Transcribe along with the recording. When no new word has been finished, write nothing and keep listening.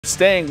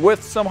Staying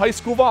with some high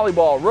school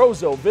volleyball,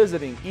 Roseau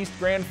visiting East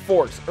Grand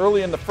Forks.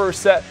 Early in the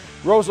first set,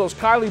 Roseau's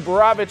Kylie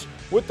Borovich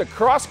with the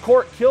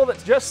cross-court kill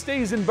that just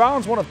stays in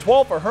bounds, one of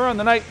 12 for her on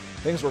the night.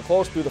 Things were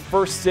close through the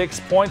first 6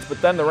 points,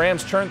 but then the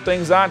Rams turned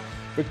things on.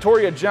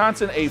 Victoria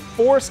Johnson, a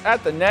force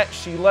at the net.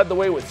 She led the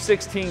way with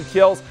 16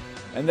 kills,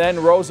 and then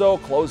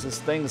Roseau closes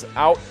things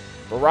out.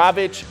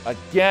 Borovich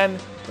again.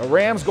 The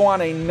Rams go on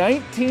a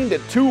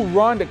 19-2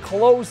 run to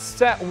close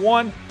set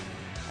 1,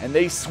 and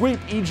they sweep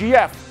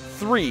EGF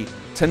 3-0.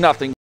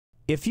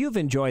 If you've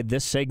enjoyed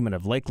this segment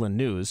of Lakeland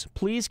News,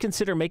 please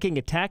consider making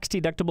a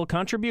tax-deductible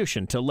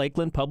contribution to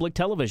Lakeland Public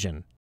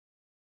Television.